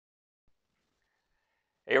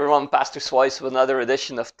Hey everyone, Pastor Swice with another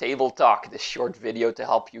edition of Table Talk, this short video to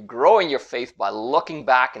help you grow in your faith by looking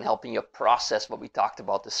back and helping you process what we talked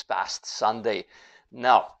about this past Sunday.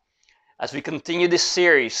 Now, as we continue this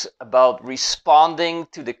series about responding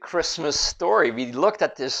to the Christmas story, we looked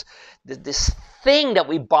at this thing that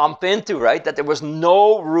we bump into, right? That there was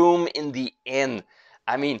no room in the inn.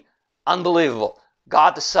 I mean, unbelievable.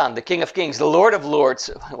 God the Son, the King of Kings, the Lord of Lords,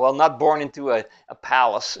 well, not born into a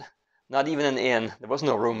palace. Not even an inn. There was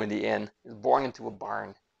no room in the inn. He was born into a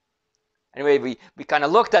barn. Anyway, we kind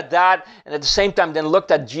of looked at that, and at the same time then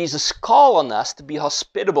looked at Jesus' call on us to be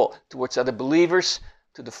hospitable towards other believers,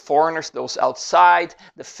 to the foreigners, those outside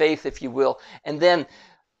the faith, if you will. And then,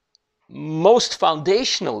 most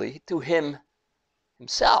foundationally, to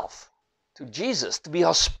himself, to Jesus, to be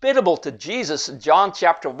hospitable to Jesus. John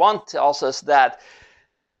chapter 1 tells us that,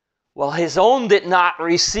 well, his own did not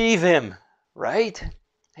receive him, right?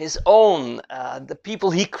 His own, the people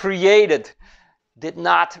he created, did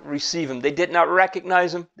not receive him. They did not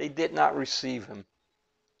recognize him. They did not receive him.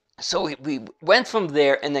 So we went from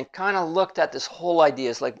there and then kind of looked at this whole idea.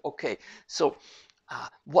 It's like, okay, so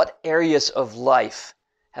what areas of life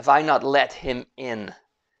have I not let him in?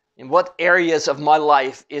 In what areas of my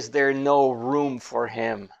life is there no room for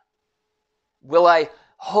him? Will I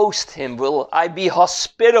host him? Will I be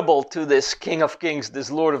hospitable to this King of Kings,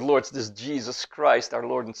 this Lord of Lords, this Jesus Christ, our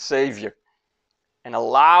Lord and Savior, and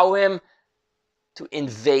allow him to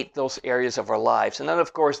invade those areas of our lives? And then,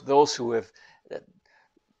 of course, those who have,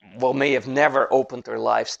 may have never opened their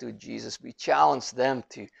lives to Jesus, we challenge them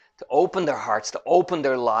to open their hearts, to open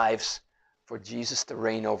their lives for Jesus to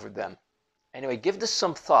reign over them. Anyway, give this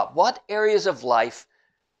some thought. What areas of life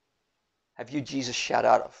have you, Jesus, shut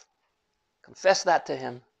out of? Confess that to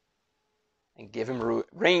him and give him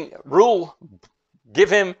give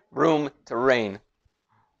him room to reign.